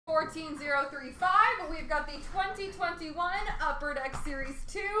14035. We've got the 2021 Upper Deck Series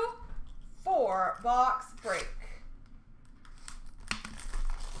 2 4-box break.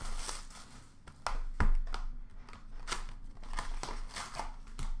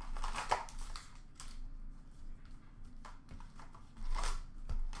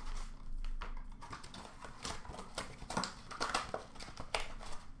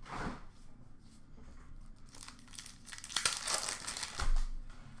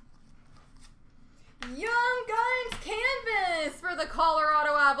 Young Guns Canvas for the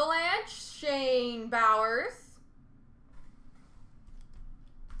Colorado Avalanche, Shane Bowers.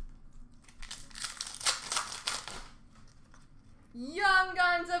 Young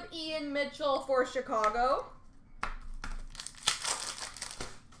Guns of Ian Mitchell for Chicago.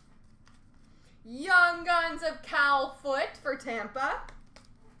 Young Guns of Cal Foote for Tampa.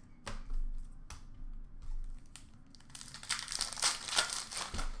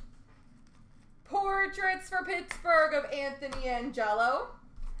 Portraits for Pittsburgh of Anthony Angelo.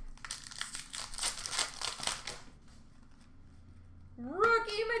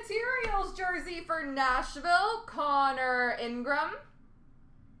 Rookie Materials jersey for Nashville, Connor Ingram.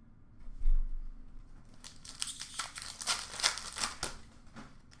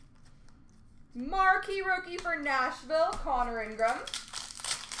 Marquee rookie for Nashville, Connor Ingram.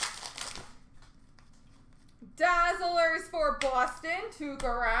 Dazzlers for Boston, Tuukka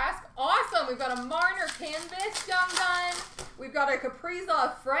Rask. Awesome. We've got a Marner Canvas Young Gun. We've got a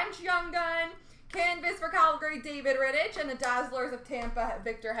Kaprizov French Young Gun. Canvas for Calgary, David Rittich. And the Dazzlers of Tampa,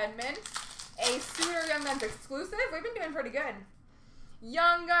 Victor Hedman. A Suter Young Guns exclusive. We've been doing pretty good.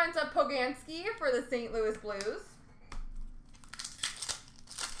 Young Guns of Poganski for the St. Louis Blues.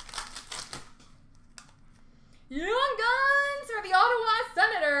 Young Guns for the Ottawa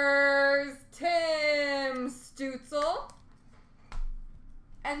Senators, Tim Stützle.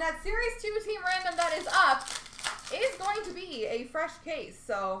 And that Series 2 team random that is up is going to be a fresh case,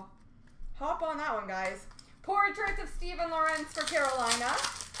 so hop on that one, guys. Portraits of Steven Lorentz for Carolina.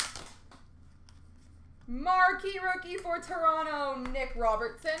 Marquee rookie for Toronto, Nick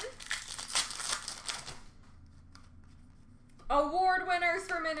Robertson. Award winners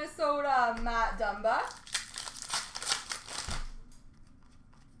for Minnesota, Matt Dumba.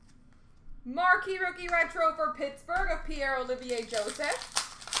 Marquee rookie retro for Pittsburgh of Pierre-Olivier Joseph.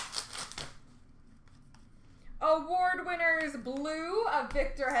 Award winners blue of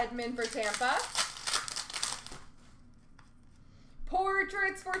Victor Hedman for Tampa.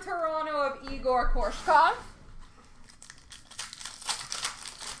 Portraits for Toronto of Igor Korshkov.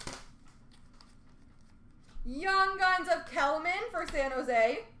 Young Guns of Kelman for San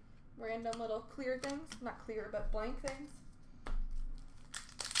Jose. Random little clear things. Not clear, but blank things.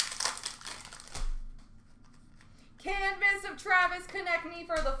 Canvas of Travis Konechny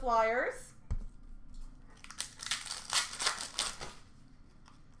for the Flyers.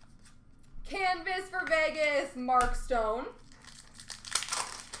 Canvas for Vegas, Mark Stone.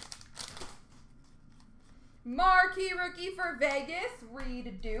 Marquee rookie for Vegas,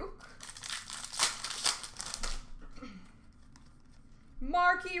 Reed Duke.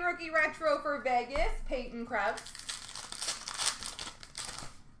 Marquee rookie retro for Vegas, Peyton Krebs.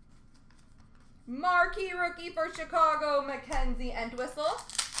 Marquee rookie for Chicago, Mackenzie Entwistle.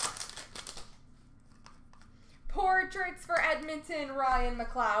 Portraits for Edmonton, Ryan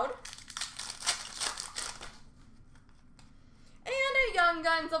McLeod. And a Young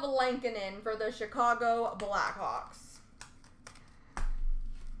Guns of Lankinen for the Chicago Blackhawks.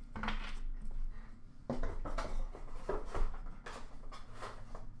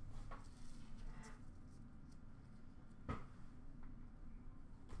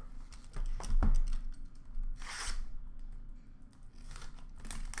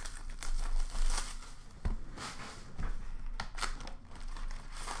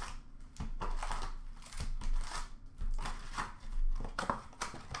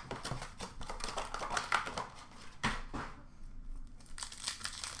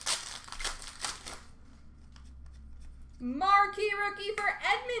 Marquee rookie for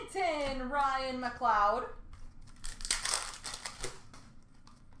Edmonton, Ryan McLeod.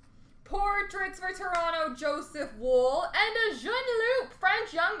 Portraits for Toronto, Joseph Wool. And a Jean-Luc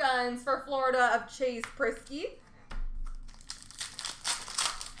French Young Guns for Florida of Chase Prisky.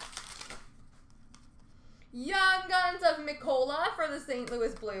 Young Guns of Mikola for the St.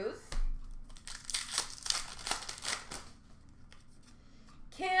 Louis Blues.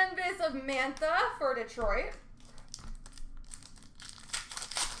 Canvas of Mantha for Detroit.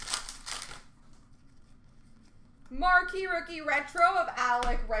 Marquee rookie retro of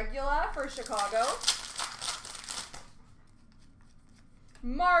Alec Regula for Chicago.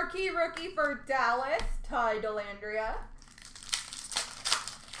 Marquee rookie for Dallas, Ty Dellandrea.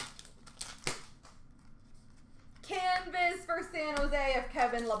 Canvas for San Jose of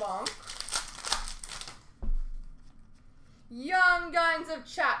Kevin LeBlanc. Young Guns of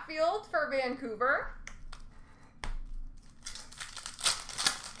Chatfield for Vancouver.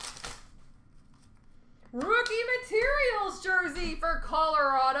 Rookie Materials jersey for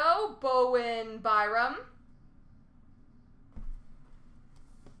Colorado, Bowen Byram.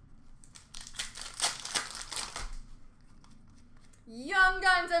 Young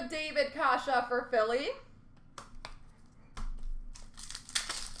Guns of David Kasha for Philly.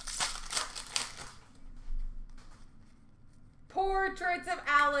 Portraits of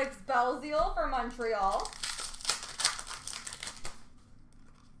Alex Belzile for Montreal.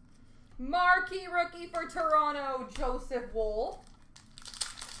 Marquee rookie for Toronto, Joseph Woll.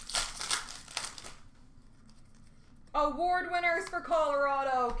 Award winners for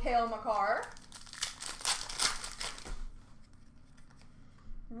Colorado, Cale Makar.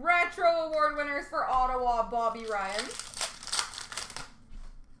 Retro award winners for Ottawa, Bobby Ryan.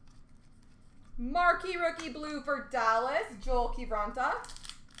 Marquee rookie blue for Dallas, Joel Kivranta.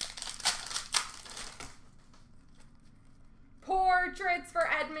 Portraits for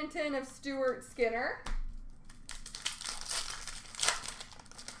Edmonton of Stuart Skinner.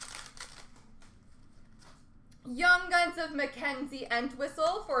 Young Guns of Mackenzie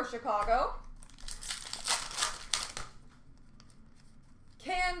Entwistle for Chicago.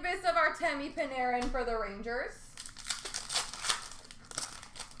 Canvas of Artemi Panarin for the Rangers.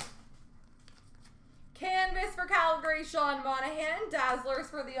 Canvas for Calgary, Sean Monahan. Dazzlers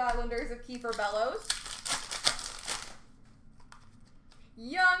for the Islanders of Kiefer Bellows.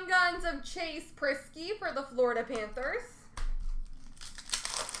 Young Guns of Chase Prisky for the Florida Panthers.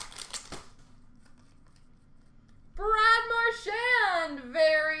 Brad Marchand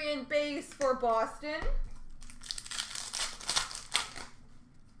variant base for Boston.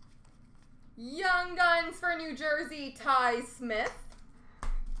 Young Guns for New Jersey, Ty Smith.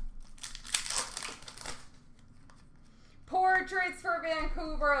 Portraits for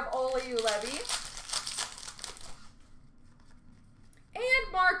Vancouver of Ole Levy.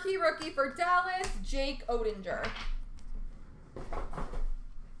 And marquee rookie for Dallas, Jake Oettinger.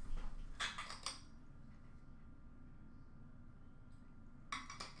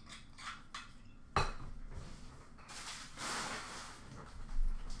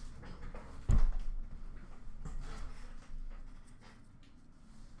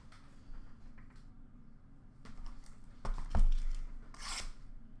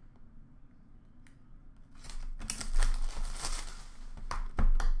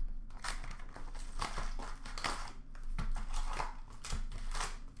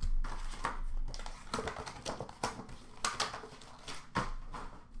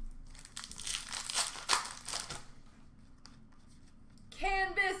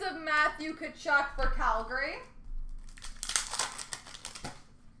 Canvas of Matthew Tkachuk for Calgary.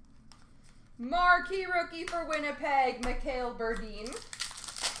 Marquee rookie for Winnipeg, Mikhail Berdin.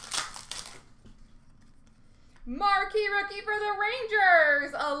 Marquee rookie for the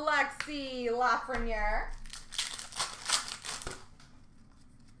Rangers, Alexis Lafreniere.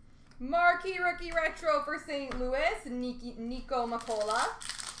 Marquee rookie retro for St. Louis, Nico Makola.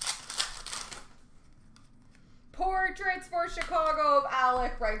 Portraits for Chicago of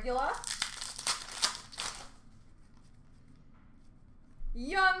Alec Regula.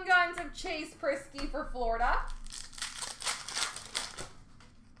 Young Guns of Chase Prisky for Florida.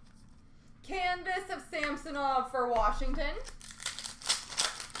 Canvas of Samsonov for Washington.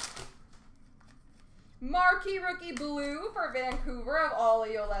 Marquee rookie blue for Vancouver of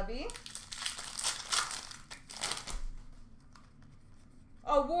Ole Levy.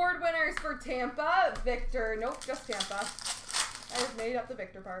 Award winners for Tampa, Victor, nope, just Tampa. I just made up the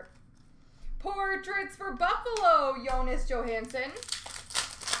Victor part. Portraits for Buffalo, Jonas Johansson.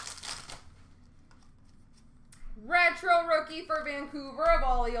 Retro rookie for Vancouver of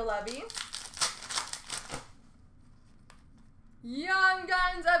Ole Levy. Young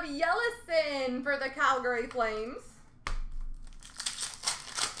Guns of Yellison for the Calgary Flames.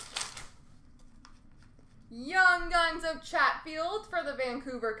 Young Guns of Chatfield for the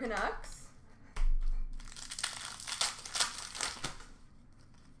Vancouver Canucks.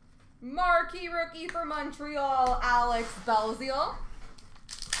 Marquee rookie for Montreal, Alex Belzile.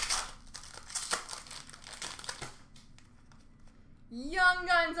 Young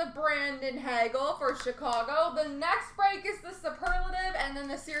Guns of Brandon Hagel for Chicago. The next break is the Superlative and then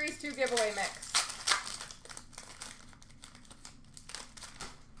the Series 2 giveaway mix.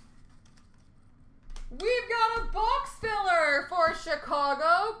 We've got a box filler Silver for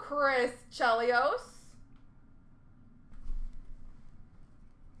Chicago, Chris Chelios.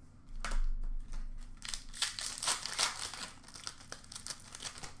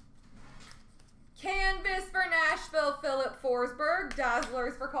 Canvas for Nashville, Philip Forsberg.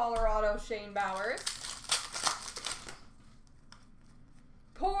 Dazzlers for Colorado, Shane Bowers.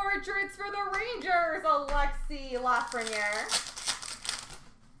 Portraits for the Rangers, Alexis Lafreniere.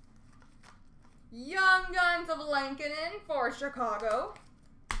 Young Guns of Lankinen for Chicago.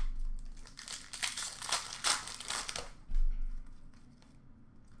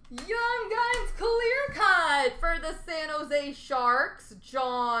 Young Guns Clear Cut for the San Jose Sharks,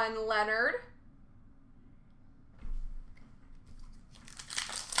 John Leonard.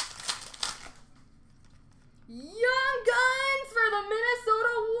 Young Guns for the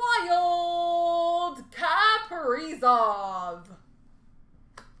Minnesota Wild, Kaprizov.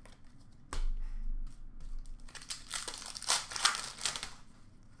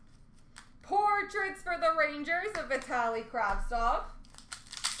 Portraits for the Rangers of Vitaly Kravtsov.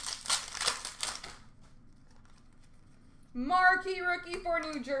 Marquee rookie for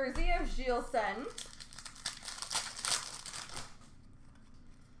New Jersey of Gilles Sen.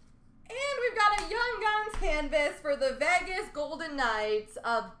 And we've got a Young Guns canvas for the Vegas Golden Knights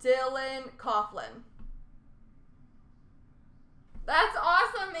of Dylan Coughlin. That's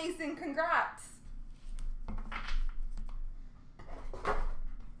awesome, Mason. Congrats.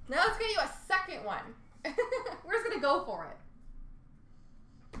 Now let's get you a second one. We're just going to go for it.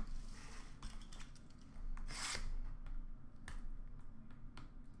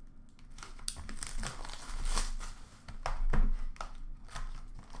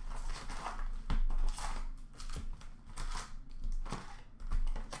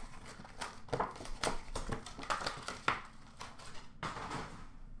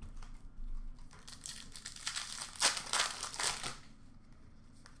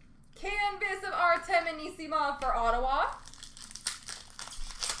 Canvas of Artem Anisimov for Ottawa.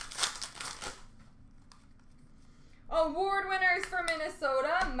 Award winners for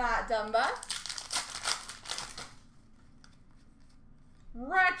Minnesota, Matt Dumba.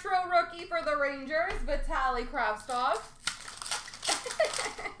 Retro rookie for the Rangers, Vitaly Kravtsov.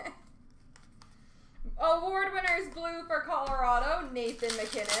 Award winners blue for Colorado, Nathan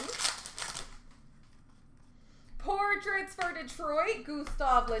McKinnon. Portraits for Detroit,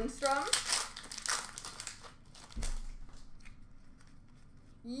 Gustav Lindstrom.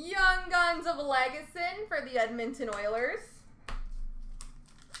 Young Guns of Legason for the Edmonton Oilers.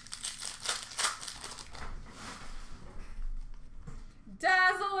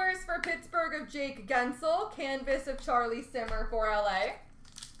 Dazzlers for Pittsburgh of Jake Gensel. Canvas of Charlie Simmer for LA.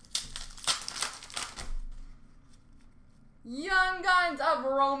 Young Guns of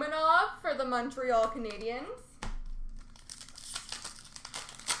Romanov for the Montreal Canadiens.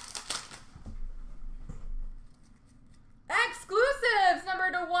 Exclusives,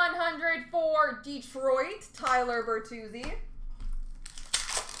 number to 100 for Detroit, Tyler Bertuzzi.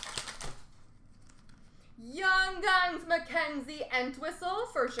 Young Guns Mackenzie Entwistle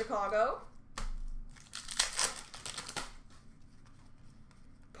for Chicago.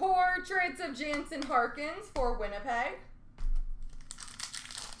 Portraits of Jansen Harkins for Winnipeg.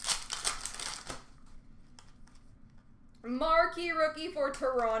 Marquee rookie for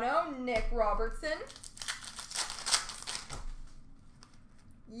Toronto, Nick Robertson.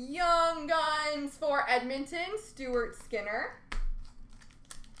 Young Guns for Edmonton, Stuart Skinner.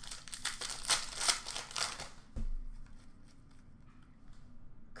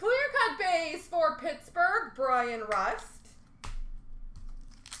 Clear cut base for Pittsburgh, Brian Rust.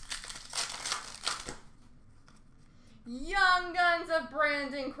 Young Guns of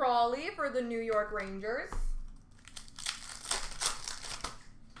Brandon Crawley for the New York Rangers.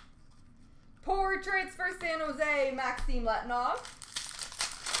 Portraits for San Jose, Maxime Letnov.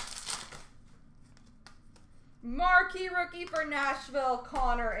 Marquee rookie for Nashville,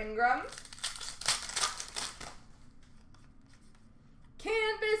 Connor Ingram.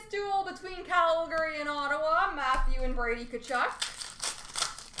 Canvas duel between Calgary and Ottawa, Matthew and Brady Tkachuk.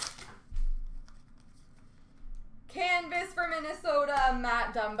 Canvas for Minnesota,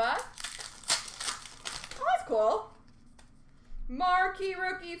 Matt Dumba. Oh, that's cool. Marquee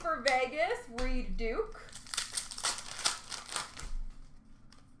rookie for Vegas, Reed Duke.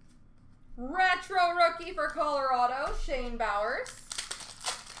 Retro rookie for Colorado, Shane Bowers.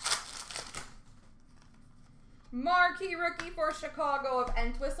 Marquee rookie for Chicago of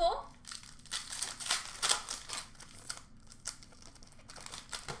Entwistle.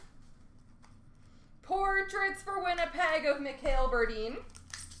 Portraits for Winnipeg of Mikhail Berdin.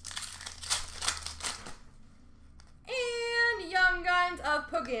 And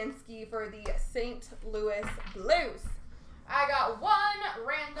Poganski for the St. Louis Blues. I got one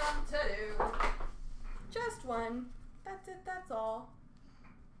random to do. Just one. That's it, that's all.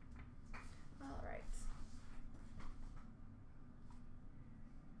 All right.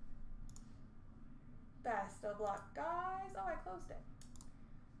 Best of luck, guys. Oh, I closed it.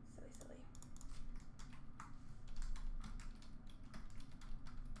 Silly, silly.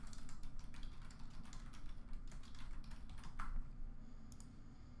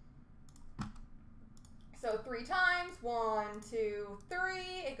 So 3 times. 1, 2, 3.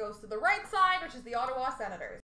 It goes to the right side, which is the Ottawa Senators.